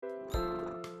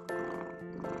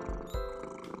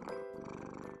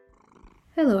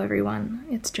Hello everyone,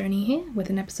 it's Journey here with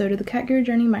an episode of the Cat Guru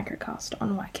Journey Microcast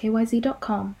on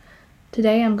ykyz.com.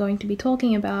 Today I'm going to be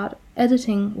talking about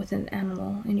editing with an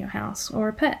animal in your house or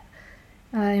a pet.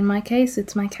 In my case,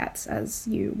 it's my cats, as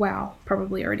you,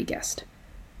 probably already guessed.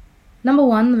 Number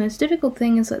one, the most difficult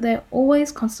thing is that they're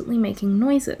always constantly making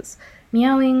noises.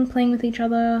 Meowing, playing with each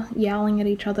other, yowling at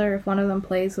each other if one of them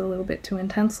plays a little bit too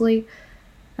intensely,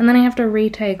 and then I have to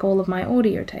retake all of my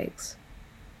audio takes.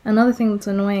 Another thing that's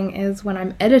annoying is when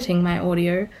I'm editing my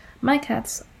audio, my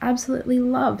cats absolutely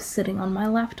love sitting on my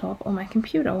laptop or my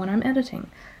computer when I'm editing.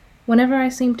 Whenever I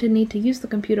seem to need to use the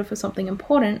computer for something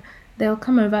important, they'll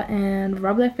come over and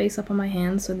rub their face up on my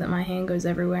hand so that my hand goes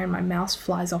everywhere and my mouse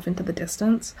flies off into the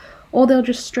distance, or they'll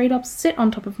just straight up sit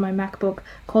on top of my MacBook,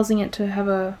 causing it to have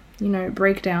a,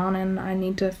 breakdown and I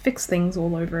need to fix things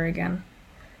all over again.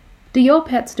 Do your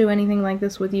pets do anything like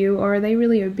this with you, or are they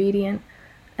really obedient?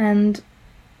 And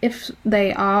if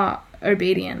they are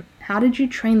obedient, how did you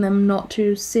train them not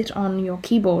to sit on your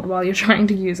keyboard while you're trying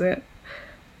to use it?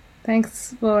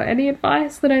 Thanks for any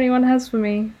advice that anyone has for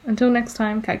me. Until next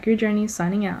time, Cat Guru Journey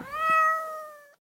signing out.